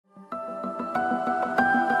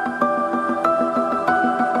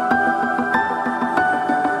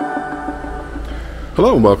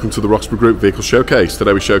Hello and welcome to the Roxburghe Group Vehicle Showcase.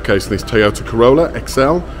 Today we're showcasing this Toyota Corolla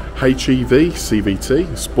XL HEV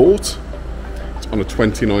CVT Sport. It's on a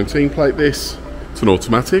 2019 plate this. It's an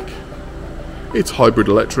automatic. It's hybrid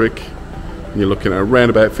electric. And you're looking at around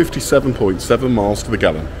about 57.7 miles to the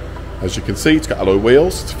gallon. As you can see, it's got alloy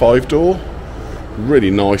wheels. It's 5-door. Really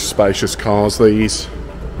nice spacious cars these.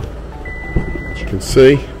 As you can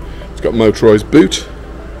see, it's got motorised boot.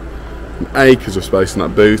 Acres of space in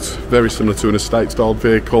that boot, very similar to an estate styled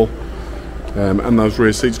vehicle, and those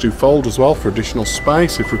rear seats do fold as well for additional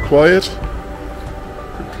space if required.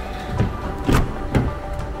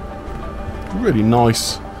 Really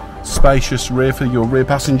nice spacious rear for your rear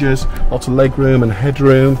passengers, lots of leg room and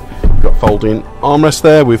headroom. You've got folding armrest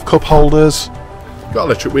there with cup holders, got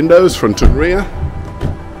electric windows front and rear.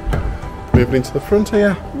 Moving into the front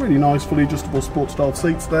here, really nice fully adjustable sport style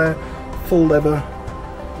seats there, full leather.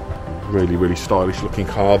 Really stylish looking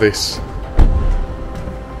car this.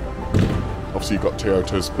 Obviously you've got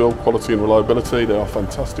Toyota's build quality and reliability, they are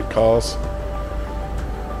fantastic cars.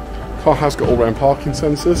 Car has got all-round parking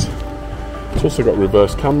sensors. It's also got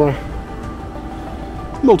reverse camera,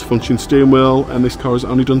 multifunction steering wheel, and this car has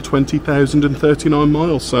only done 20,039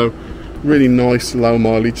 miles, so really nice low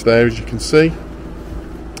mileage there as you can see.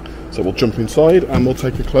 So we'll jump inside and we'll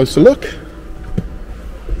take a closer look.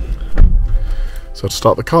 So to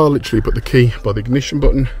start the car, literally put the key by the ignition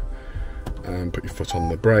button and put your foot on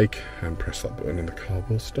the brake and press that button and the car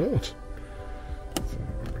will start. So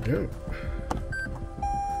there we go.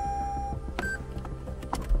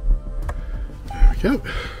 There we go.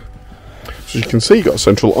 So you can see you've got a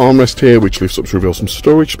central armrest here which lifts up to reveal some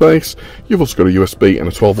storage space. You've also got a USB and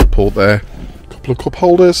a 12-volt port there. A couple of cup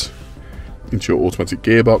holders. Into your automatic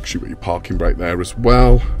gearbox, you've got your parking brake there as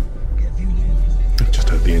well. Just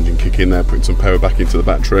had the engine kick in there, putting some power back into the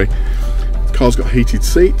battery. The car's got heated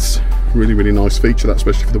seats, really nice feature that,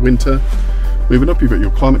 especially for the winter. Moving up, you've got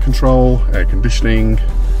your climate control, air conditioning,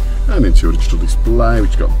 and into your digital display,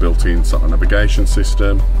 which you've got built-in satellite navigation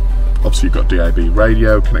system. Obviously you've got DAB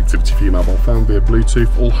radio, connectivity for your mobile phone via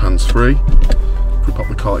Bluetooth, all hands-free. If we pop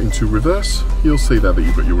the car into reverse, you'll see there that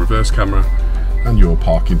you've got your reverse camera and your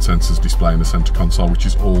parking sensors display in the centre console, which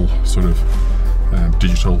is all sort of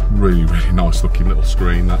digital. Really nice looking little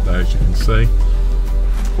screen that there, as you can see.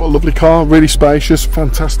 What a lovely car, really spacious,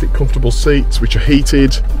 fantastic comfortable seats which are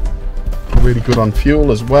heated, really good on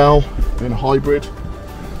fuel as well, being a hybrid.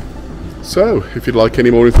 So if you'd like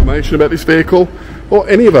any more information about this vehicle or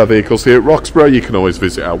any of our vehicles here at Roxburghe, you can always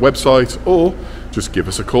visit our website or just give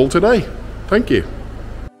us a call today. Thank you.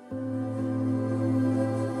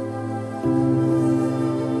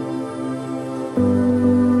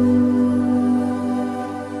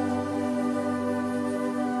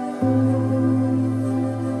 Thank you.